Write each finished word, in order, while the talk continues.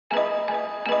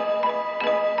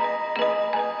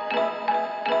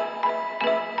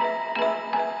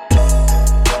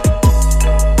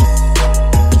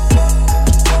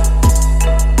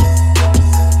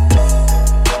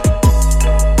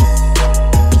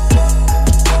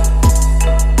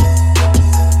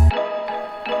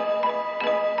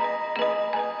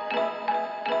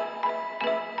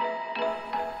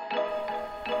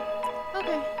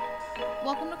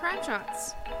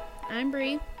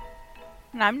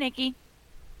And I'm Nikki.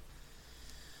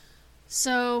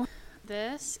 So,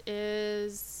 this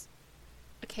is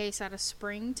a case out of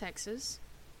Spring, Texas.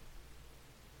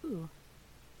 Ooh.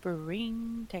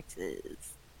 Spring,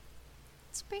 Texas.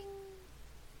 Spring.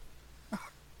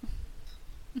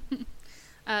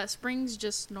 Spring's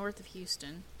just north of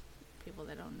Houston. People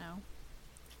that don't know.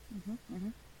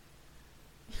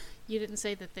 You didn't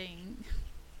say the thing.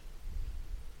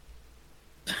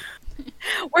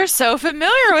 We're so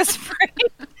familiar with Spring,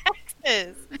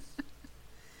 Texas.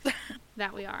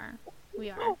 That we are.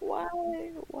 We are.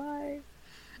 Why?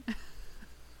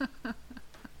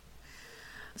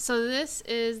 So this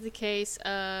is the case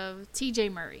of T.J.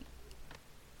 Murray.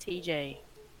 TJ.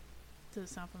 Does it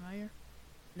sound familiar?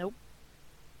 Nope.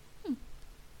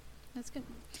 That's good.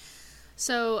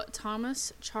 So,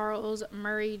 Thomas Charles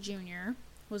Murray Jr.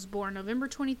 was born November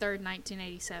 23rd,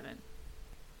 1987.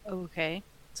 Okay.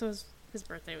 So his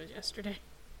birthday was yesterday.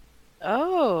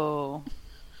 Oh.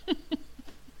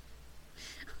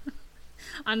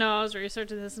 I know, I was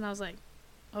researching this and I was like,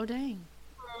 oh dang.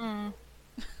 What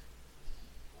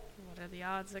are the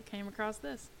odds that came across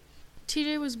this?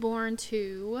 TJ was born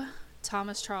to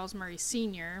Thomas Charles Murray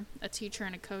Sr., a teacher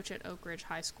and a coach at Oak Ridge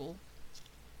High School,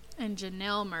 and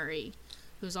Janelle Murray,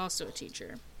 who's also a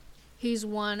teacher. He's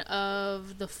one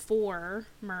of the 4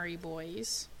 Murray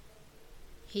boys.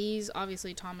 He's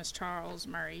obviously Thomas Charles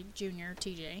Murray Jr.,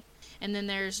 TJ. And then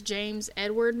there's James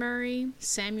Edward Murray,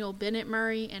 Samuel Bennett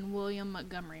Murray, and William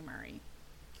Montgomery Murray.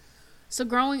 So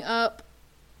growing up,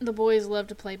 the boys loved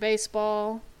to play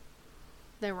baseball.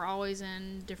 They were always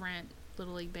in different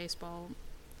Little League baseball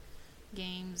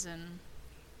games and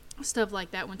stuff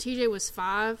like that. When TJ was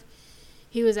 5,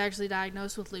 he was actually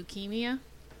diagnosed with leukemia.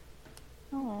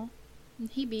 Oh. And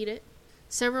he beat it.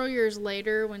 Several years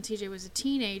later, when TJ was a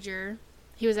teenager,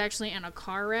 he was actually in a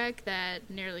car wreck that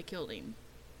nearly killed him.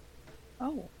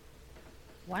 Oh.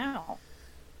 Wow.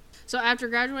 So after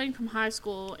graduating from high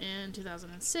school in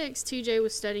 2006, TJ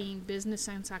was studying business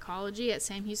and psychology at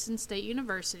Sam Houston State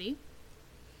University.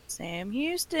 Sam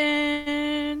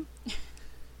Houston.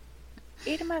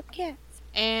 Eat 'em up, cats.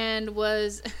 And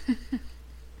was...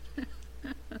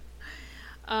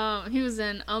 he was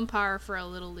an umpire for a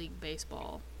Little League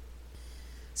baseball.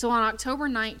 So on October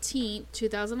 19th,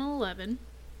 2011,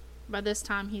 by this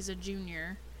time he's a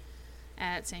junior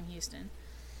at Sam Houston,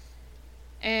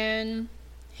 and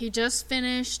he just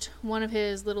finished one of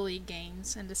his Little League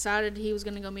games and decided he was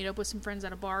going to go meet up with some friends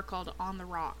at a bar called On the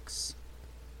Rocks.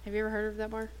 Have you ever heard of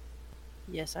that bar?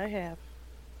 Yes, I have.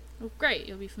 Oh, great,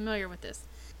 you'll be familiar with this.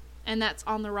 And that's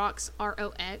On the Rocks,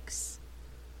 ROX,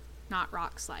 not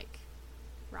rocks like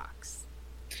rocks.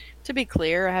 To be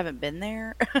clear, I haven't been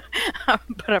there,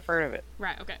 but I've heard of it.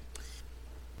 Right, okay.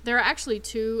 There are actually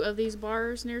 2 of these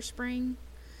bars near Spring,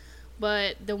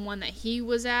 but the one that he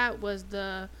was at was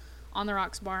the On the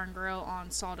Rocks Bar and Grill on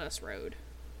Sawdust Road.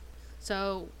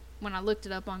 So when I looked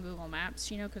it up on Google Maps,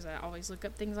 because I always look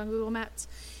up things on Google Maps,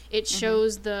 it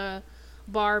shows the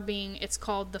bar it's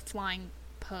called the Flying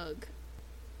Pug.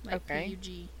 Like Okay.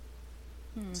 P-U-G.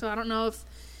 So I don't know if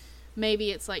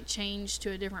maybe it's like changed to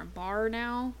a different bar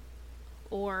now,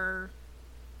 or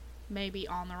maybe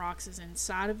On the Rocks is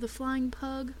inside of the Flying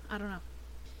Pug. I don't know.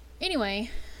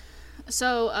 Anyway,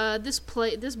 so this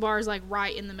bar is like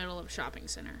right in the middle of a shopping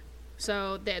center.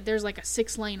 So there's like a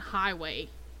 6-lane highway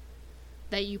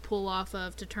that you pull off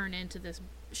of to turn into this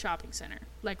shopping center,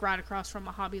 like right across from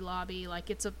a Hobby Lobby. Like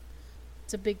it's a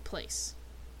big place,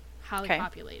 highly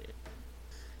populated.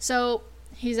 So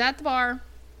he's at the bar.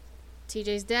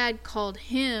 TJ's dad called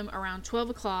him around 12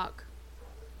 o'clock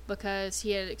because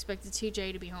he had expected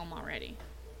TJ to be home already.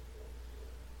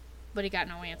 But he got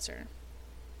no answer.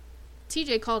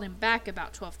 TJ called him back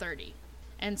about 12:30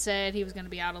 and said he was going to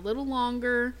be out a little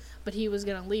longer, but he was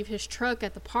going to leave his truck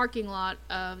at the parking lot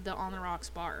of the On the Rocks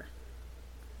bar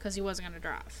because he wasn't going to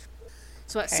drive.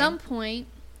 So at some point,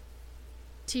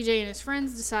 TJ and his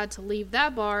friends decide to leave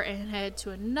that bar and head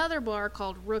to another bar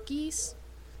called Rookies.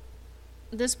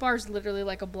 This bar's literally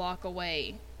like a block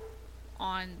away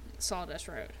on Sawdust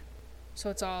Road. So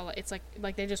it's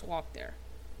like they just walk there.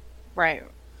 Right.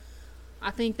 I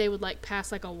think they would like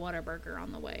pass like a Whataburger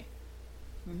on the way.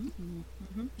 If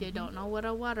you don't know what a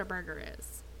Whataburger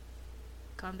is,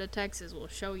 come to Texas, we'll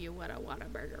show you what a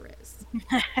Whataburger is.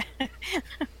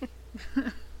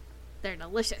 They're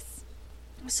delicious.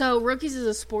 So Rookies is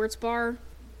a sports bar.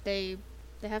 They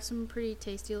have some pretty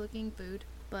tasty looking food,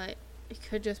 but it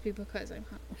could just be because I'm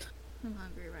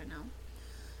hungry right now.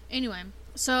 Anyway,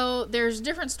 so there's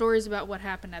different stories about what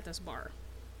happened at this bar.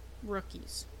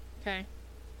 Rookies. Okay?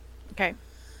 Okay.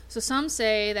 So some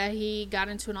say that he got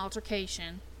into an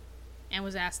altercation and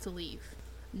was asked to leave.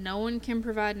 No one can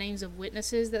provide names of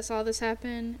witnesses that saw this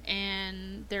happen,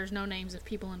 and there's no names of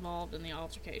people involved in the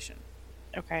altercation.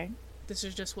 Okay. This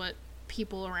is just what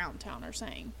people around town are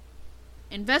saying.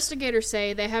 Investigators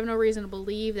say they have no reason to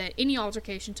believe that any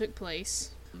altercation took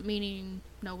place, meaning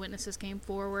no witnesses came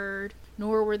forward,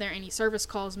 nor were there any service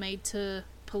calls made to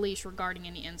police regarding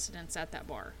any incidents at that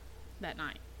bar that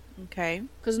night. Okay.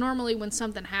 Because normally when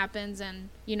something happens and,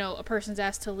 a person's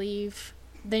asked to leave,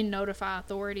 they notify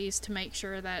authorities to make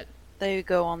sure that they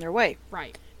go on their way.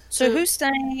 Right. So who's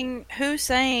saying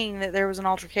that there was an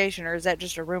altercation, or is that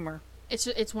just a rumor?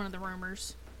 It's one of the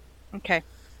rumors. Okay.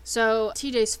 So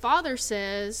TJ's father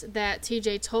says that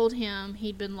TJ told him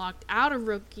he'd been locked out of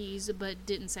Rookies, but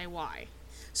didn't say why.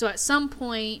 So at some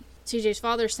point, TJ's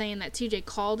father's saying that TJ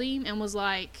called him and was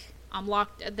like, "I'm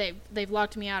locked. They've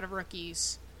locked me out of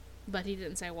Rookies," but he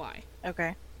didn't say why.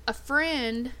 Okay. A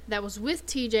friend that was with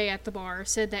TJ at the bar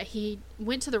said that he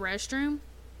went to the restroom,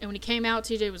 and when he came out,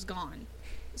 TJ was gone.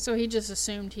 So he just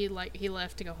assumed he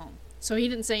left to go home. So he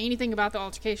didn't say anything about the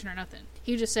altercation or nothing.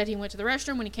 He just said he went to the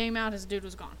restroom. When he came out, his dude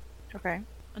was gone. Okay.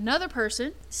 Another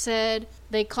person said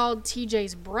they called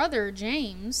TJ's brother,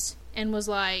 James, and was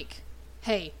like,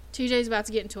 "Hey, TJ's about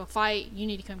to get into a fight. You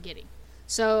need to come get him."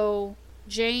 So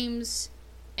James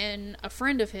and a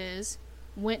friend of his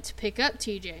went to pick up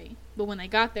TJ, but when they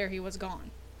got there, he was gone.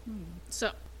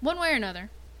 So, one way or another,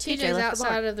 TJ's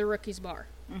outside of the Rookies bar.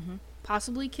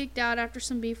 Possibly kicked out after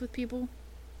some beef with people.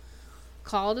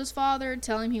 Called his father,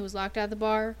 telling him he was locked out of the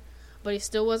bar, but he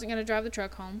still wasn't going to drive the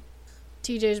truck home.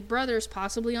 TJ's brother's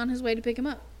possibly on his way to pick him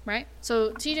up, right?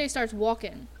 So TJ starts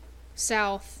walking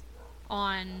south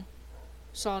on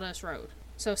Sawdust Road.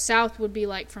 So south would be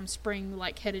like from Spring,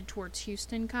 like headed towards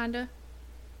Houston, kinda.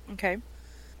 Okay.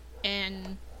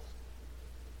 And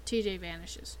TJ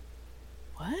vanishes.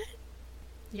 What?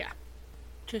 Yeah.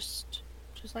 Just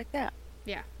like that.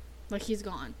 Yeah. Like he's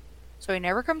gone. So he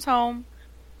never comes home.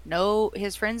 No,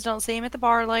 his friends don't see him at the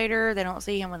bar later. They don't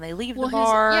see him when they leave the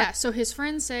bar. So his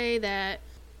friends say that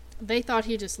they thought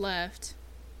he just left.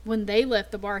 When they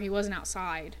left the bar, he wasn't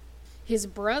outside. His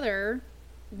brother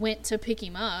went to pick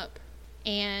him up,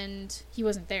 and he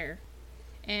wasn't there.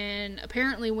 And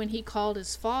apparently when he called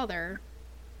his father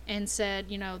and said,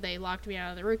 they locked me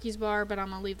out of the Rookies bar, but I'm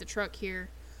going to leave the truck here,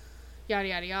 yada,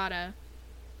 yada, yada.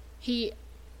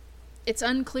 It's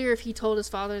unclear if he told his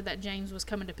father that James was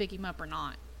coming to pick him up or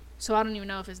not. So I don't even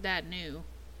know if his dad knew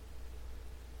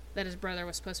that his brother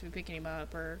was supposed to be picking him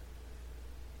up, or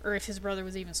if his brother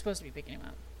was even supposed to be picking him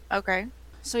up. Okay.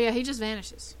 So yeah, he just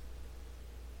vanishes.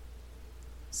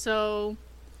 So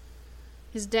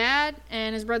his dad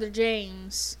and his brother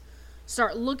James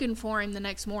start looking for him the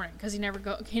next morning because he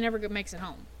never makes it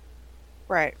home.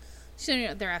 Right.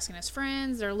 So they're asking his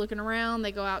friends. They're looking around.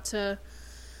 They go out to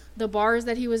the bars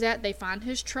that he was at. They find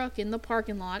his truck in the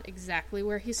parking lot, exactly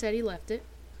where he said he left it.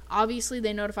 Obviously,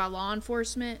 they notify law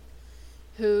enforcement,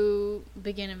 who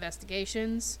begin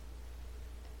investigations,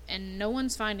 and no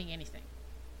one's finding anything.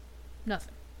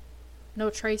 Nothing. No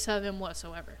trace of him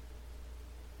whatsoever.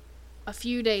 A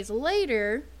few days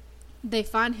later, they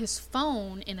find his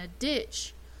phone in a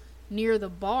ditch near the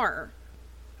bar.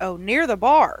 Oh, near the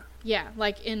bar? Yeah,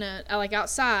 like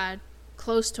outside,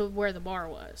 close to where the bar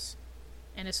was.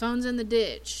 And his phone's in the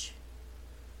ditch.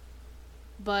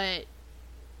 But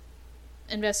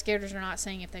investigators are not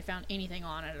saying if they found anything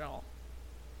on it at all.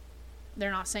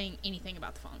 They're not saying anything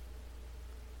about the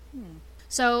phone.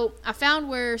 So I found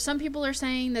where some people are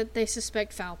saying that they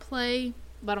suspect foul play,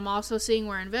 but I'm also seeing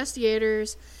where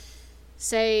investigators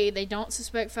say they don't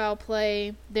suspect foul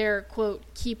play. They're, quote,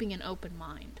 keeping an open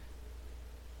mind.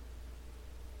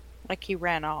 Like he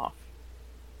ran off.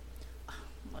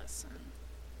 Listen.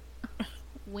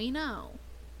 We know.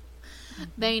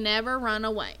 They never run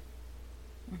away.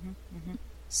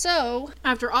 So,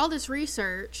 after all this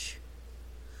research,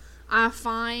 I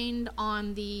find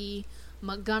on the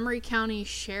Montgomery County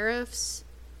Sheriff's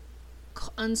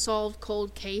unsolved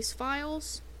cold case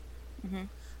files.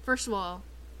 First of all,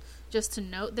 just to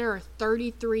note, there are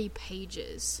 33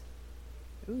 pages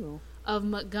of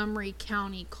Montgomery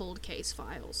County cold case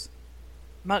files.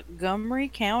 Montgomery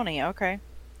County, okay.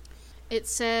 It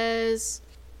says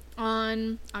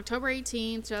on October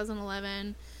 18th,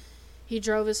 2011, he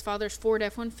drove his father's Ford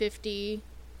F-150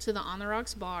 to the On the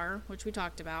Rocks bar, which we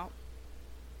talked about.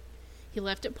 He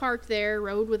left it parked there,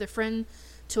 rode with a friend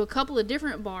to a couple of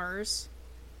different bars,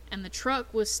 and the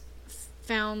truck was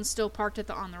found still parked at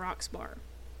the On the Rocks bar.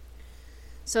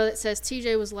 So it says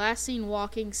TJ was last seen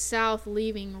walking south,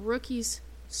 leaving Rookie's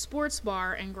Sports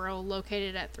Bar and Grill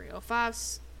located at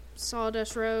 305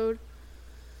 Sawdust Road.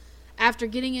 after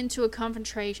getting into a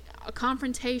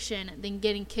confrontation, then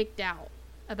getting kicked out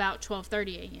about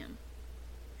 12:30 a.m.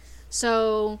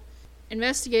 So,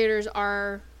 investigators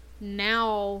are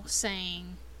now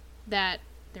saying that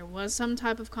there was some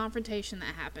type of confrontation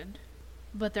that happened,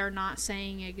 but they're not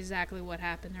saying exactly what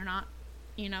happened. They're not,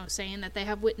 saying that they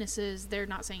have witnesses. They're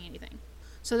not saying anything.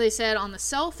 So they said on the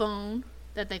cell phone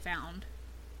that they found,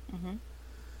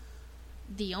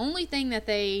 the only thing that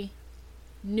they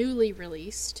newly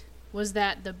released was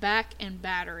that the back and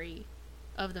battery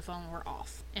of the phone were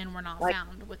off and were not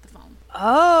found with the phone.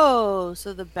 Oh,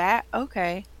 so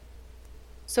okay.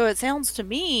 So it sounds to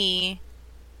me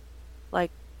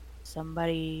like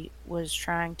somebody was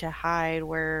trying to hide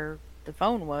where the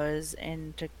phone was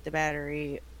and took the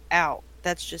battery out.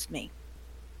 That's just me.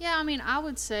 Yeah, I mean, I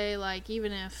would say, like,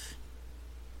 even if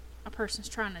a person's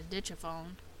trying to ditch a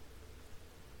phone,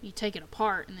 you take it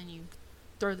apart and then you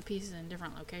throw the pieces in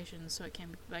different locations so it can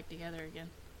be put back together again.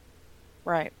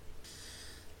 Right.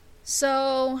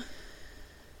 So,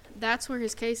 that's where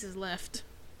his case is left.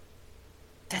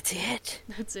 That's it?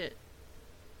 That's it.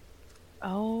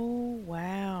 Oh,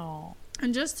 wow.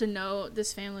 And just to note,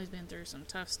 this family's been through some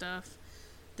tough stuff.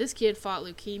 This kid fought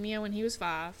leukemia when he was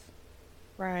 5.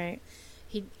 Right.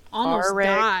 He almost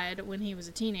died when he was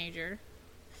a teenager.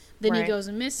 Then he goes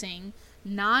missing.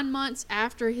 9 months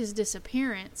after his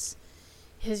disappearance,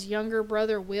 his younger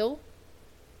brother, Will,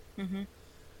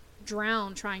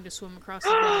 drowned trying to swim across the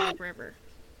Guadalupe River.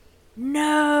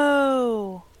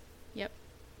 No! Yep.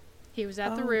 He was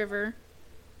at the river,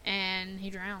 and he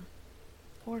drowned.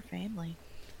 Poor family.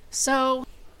 So,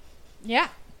 yeah.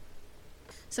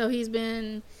 So he's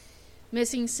been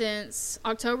missing since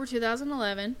October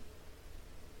 2011.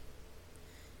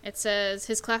 It says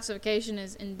his classification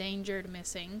is endangered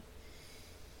missing.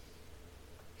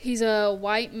 He's a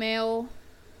white male,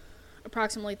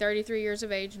 approximately 33 years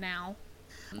of age now.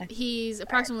 He's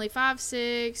approximately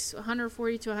 5'6",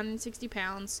 140 to 160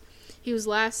 pounds. He was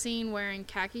last seen wearing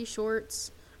khaki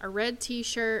shorts, a red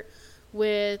t-shirt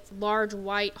with large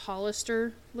white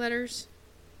Hollister letters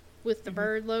with the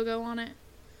bird logo on it,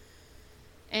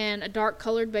 and a dark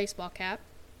colored baseball cap.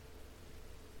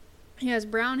 He has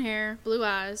brown hair, blue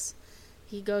eyes.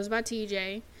 He goes by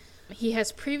TJ. He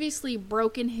has previously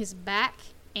broken his back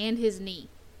and his knee.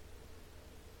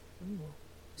 Ooh.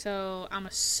 So I'm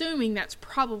assuming that's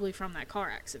probably from that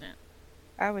car accident.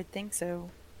 I would think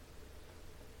so.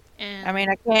 And I mean,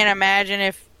 I can't imagine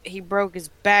if he broke his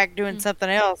back doing something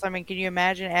else. I mean, can you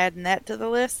imagine adding that to the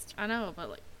list? I know,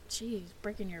 but like, geez,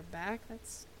 breaking your back?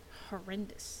 That's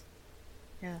horrendous.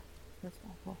 Yeah, that's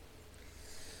awful.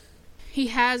 He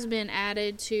has been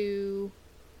added to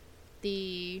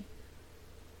the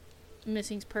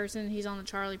missing person. He's on the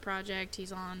Charlie Project.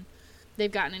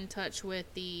 They've gotten in touch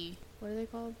with the, what are they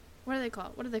called?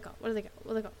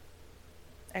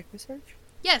 EquuSearch?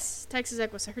 Yes, Texas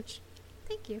EquuSearch.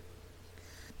 Thank you.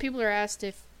 People are asked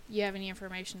if you have any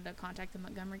information to contact the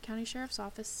Montgomery County Sheriff's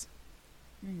Office.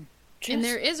 And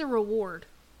there is a reward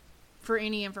for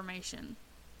any information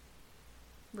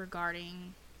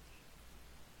regarding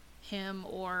him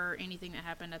or anything that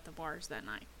happened at the bars that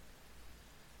night.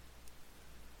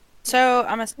 So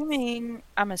I'm assuming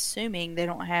they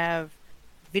don't have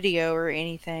video or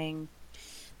anything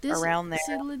around there.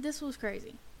 See, this was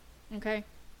crazy. Okay,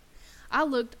 I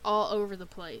looked all over the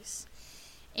place,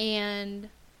 and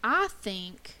I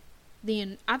think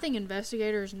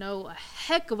investigators know a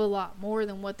heck of a lot more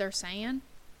than what they're saying,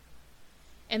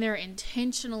 and they're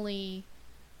intentionally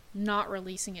not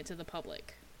releasing it to the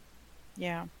public.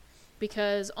 Yeah.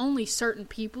 Because only certain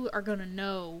people are going to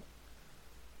know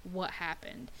what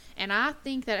happened. And I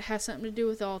think that it has something to do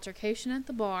with the altercation at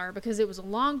the bar, because it was a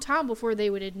long time before they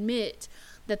would admit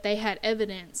that they had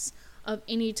evidence of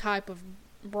any type of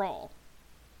brawl.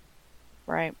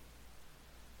 Right.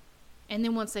 And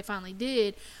then once they finally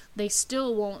did, they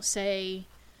still won't say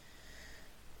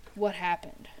what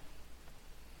happened.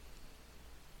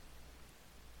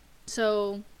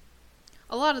 So,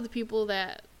 a lot of the people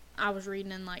that I was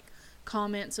reading in, like,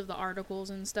 comments of the articles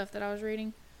and stuff that I was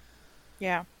reading,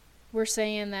 yeah, were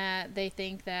saying that they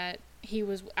think that he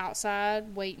was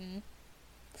outside waiting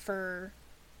for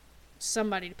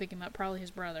somebody to pick him up, probably his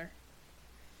brother.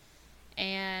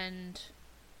 And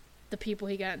the people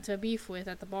he got into a beef with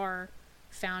at the bar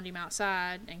found him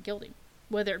outside and killed him,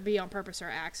 whether it be on purpose or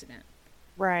accident.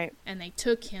 Right. And they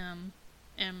took him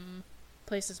and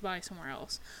placed his body somewhere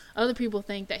else. Other people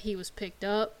think that he was picked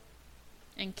up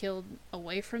and killed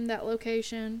away from that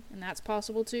location, and that's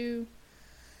possible too.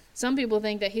 Some people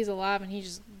think that he's alive and he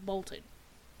just bolted.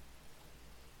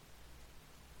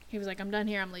 He was like, I'm done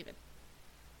here, I'm leaving.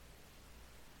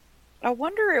 I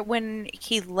wonder when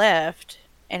he left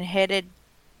and headed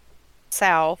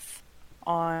south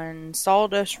on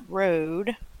Sawdust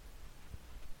Road.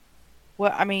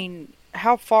 Well, I mean,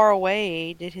 how far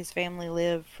away did his family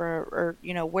live or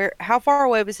where? How far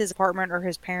away was his apartment or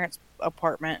his parents'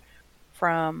 apartment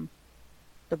from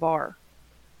the bar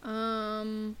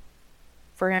Um,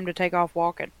 for him to take off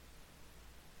walking?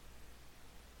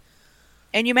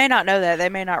 And you may not know that. They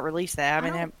may not release that. I I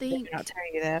mean, don't they may not think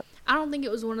tell you that. I don't think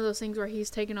it was one of those things where he's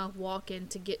taking off walking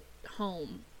to get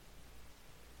home.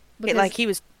 Like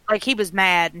Because he was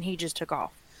mad and he just took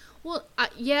off. well,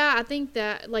 yeah, I think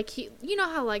that like you know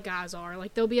how like guys are,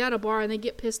 like they'll be at a bar and they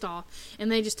get pissed off and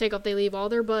they just take off. They leave all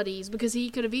their buddies because he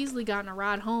could have easily gotten a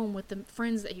ride home with the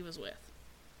friends that he was with,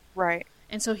 Right.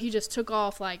 and so he just took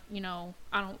off like I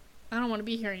don't want to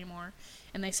be here anymore.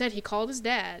 And they said he called his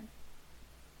dad,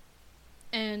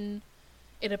 and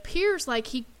it appears like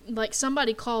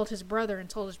somebody called his brother and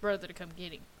told his brother to come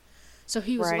get him. So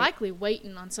he was Right. likely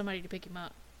waiting on somebody to pick him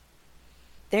up.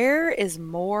 There is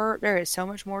more. There is so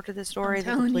much more to the story I'm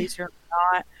that the telling you. police are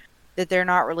not that they're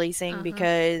not releasing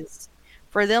because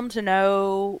for them to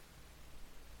know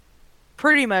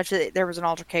pretty much that there was an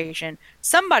altercation,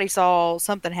 somebody saw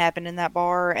something happen in that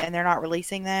bar, and they're not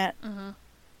releasing that.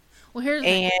 Well, here's the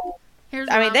thing. And Here's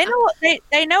I what mean,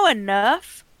 they know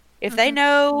enough. If they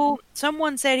know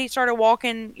someone said he started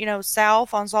walking,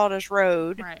 south on Sawdust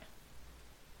Road. right.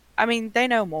 I mean, they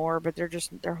know more, but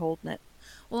they're holding it.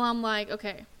 Well, I'm like,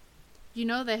 okay,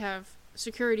 they have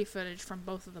security footage from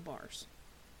both of the bars.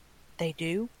 They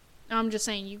do. I'm just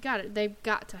saying, they've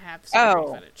got to have security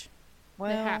footage. Well,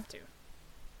 They have to.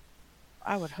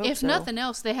 I would hope If so. nothing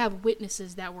else, they have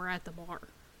witnesses that were at the bar.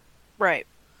 Right.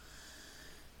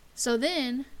 So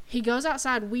then he goes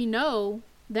outside. We know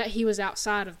that he was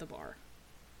outside of the bar.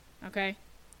 Okay?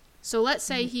 So let's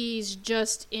say he's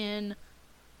just in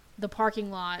the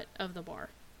parking lot of the bar.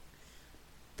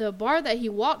 The bar that he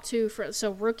walked to,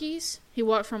 so Rookies, he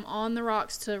walked from On the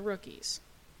Rocks to Rookies.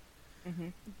 Mm-hmm.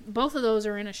 Both of those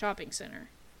are in a shopping center.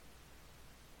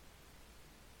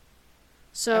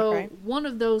 So one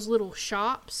of those little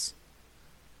shops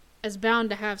is bound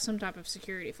to have some type of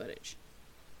security footage.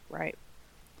 Right.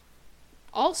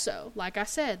 Also, like I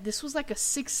said, this was like a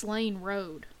 6-lane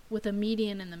road with a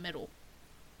median in the middle.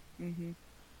 Mm-hmm.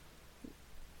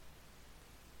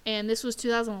 And this was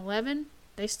 2011.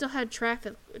 They still had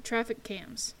traffic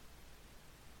cams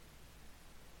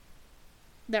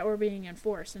that were being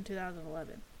enforced in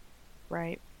 2011.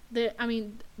 Right.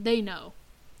 They know.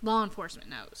 Law enforcement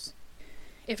knows.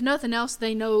 If nothing else,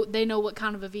 they know what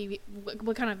kind of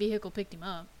what kind of vehicle picked him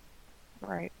up.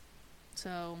 Right.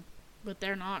 So, but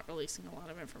they're not releasing a lot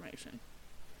of information.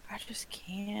 I just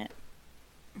can't.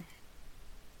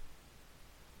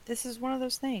 This is one of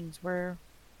those things where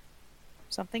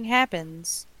something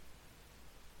happens.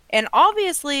 And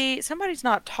obviously, somebody's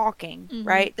not talking,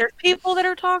 right? There's people that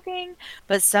are talking,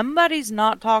 but somebody's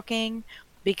not talking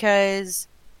because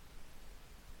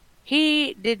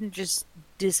he didn't just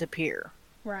disappear.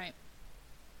 Right.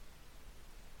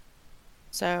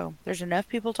 So, there's enough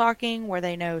people talking where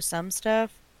they know some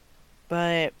stuff,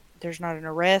 but there's not an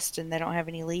arrest and they don't have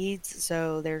any leads,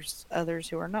 so there's others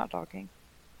who are not talking.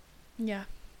 Yeah.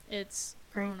 It's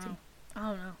Crazy. I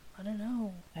don't know. I don't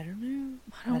know. I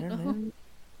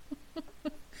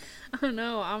don't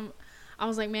know. I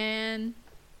was like, man,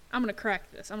 I'm gonna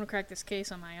crack this. I'm gonna crack this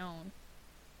case on my own.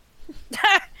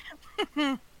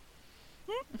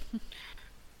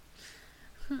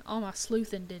 All my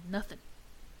sleuthing did nothing.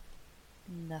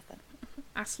 Nothing.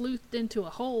 I sleuthed into a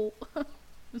hole.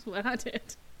 That's what I did.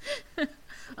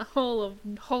 A whole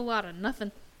lot of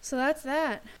nothing. So that's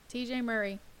that. TJ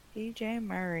Murray. TJ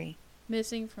Murray.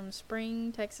 Missing from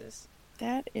Spring, Texas.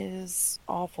 That is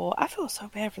awful. I feel so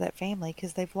bad for that family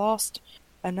because they've lost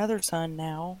another son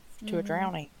now to a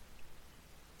drowning.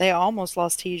 They almost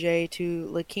lost TJ to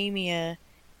leukemia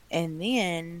and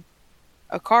then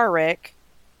a car wreck,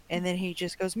 and then he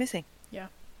just goes missing. Yeah,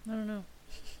 I don't know.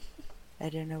 I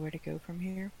don't know where to go from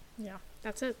here. Yeah,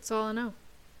 that's it. That's all I know.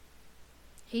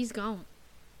 He's gone.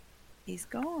 He's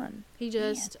gone. He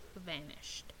just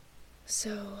vanished.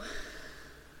 So,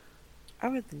 I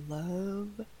would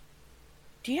love...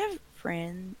 Do you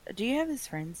have his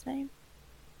friend's name?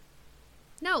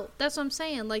 no, that's what I'm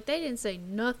saying. Like, they didn't say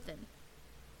nothing.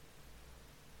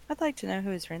 I'd like to know who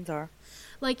his friends are.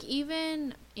 Like,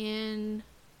 even in...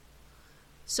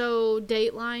 So,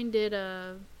 Dateline did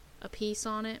a piece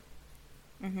on it.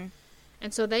 Mm-hmm.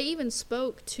 And so they even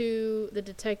spoke to the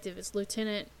detective. It's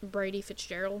Lieutenant Brady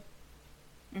Fitzgerald.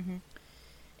 Mm-hmm.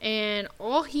 And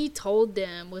all he told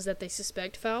them was that they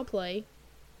suspect foul play.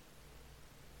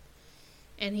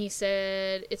 And he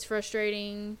said it's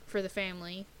frustrating for the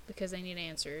family because they need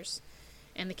answers.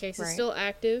 And the case is still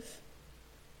active.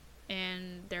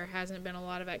 And there hasn't been a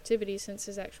lot of activity since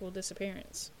his actual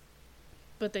disappearance.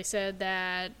 But they said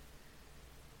that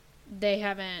they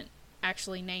haven't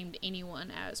actually named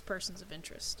anyone as persons of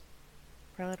interest.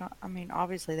 Really don't. I mean,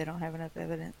 obviously they don't have enough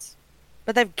evidence.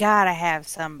 But they've got to have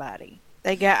somebody.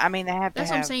 They have to have. That's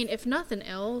what I'm saying. If nothing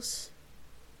else,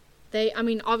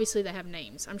 obviously they have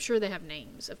names. I'm sure they have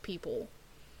names of people.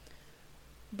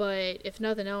 But if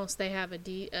nothing else, they have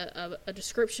a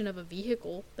description of a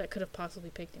vehicle that could have possibly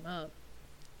picked him up.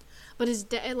 But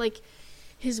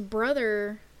his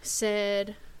brother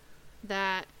said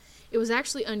that it was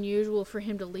actually unusual for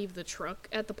him to leave the truck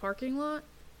at the parking lot.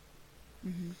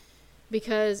 Mm-hmm.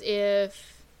 Because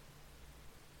if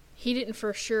he didn't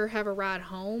for sure have a ride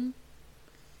home,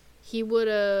 he would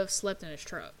have slept in his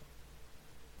truck.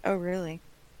 Oh, really?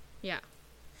 Yeah.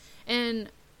 And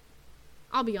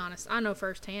I'll be honest, I know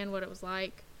firsthand what it was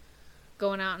like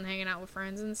going out and hanging out with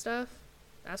friends and stuff.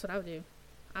 That's what I would do.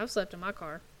 I've slept in my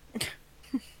car.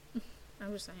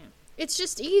 I'm just saying. It's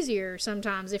just easier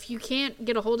sometimes. If you can't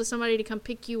get a hold of somebody to come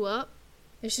pick you up,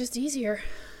 it's just easier.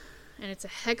 And it's a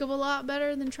heck of a lot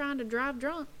better than trying to drive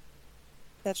drunk.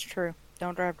 That's true.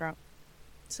 Don't drive drunk.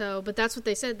 So, but that's what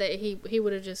they said, that he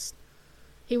would have just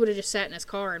sat in his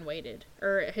car and waited,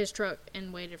 or his truck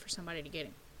and waited for somebody to get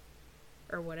him,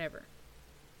 or whatever.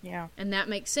 Yeah. And that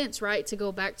makes sense, right? To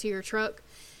go back to your truck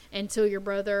until your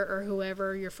brother or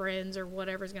whoever, your friends or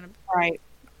whatever is going to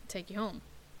take you home.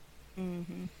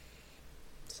 Mm-hmm.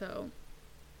 So,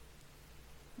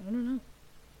 I don't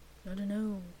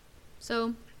know.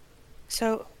 So,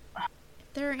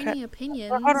 if there are any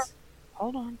opinions...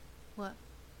 Hold on. What?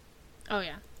 Oh,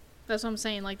 yeah. That's what I'm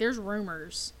saying. Like, there's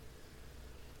rumors.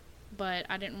 But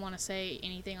I didn't want to say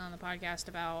anything on the podcast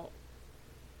about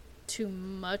too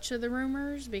much of the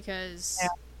rumors because,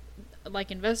 like,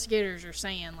 investigators are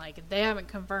saying, like, they haven't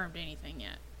confirmed anything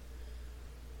yet.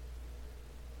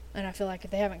 And I feel like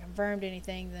if they haven't confirmed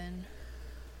anything, then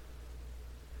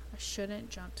I shouldn't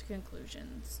jump to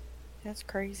conclusions. That's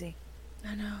crazy.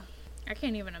 I know. I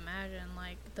can't even imagine,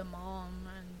 like, the mom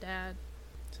and dad.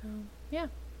 So, yeah,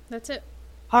 that's it.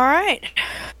 All right.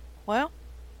 Well,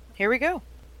 here we go.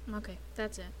 Okay,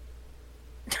 that's it.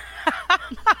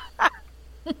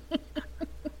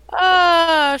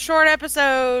 Short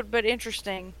episode, but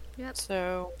interesting. Yep.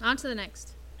 So, on to the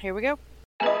next. Here we go.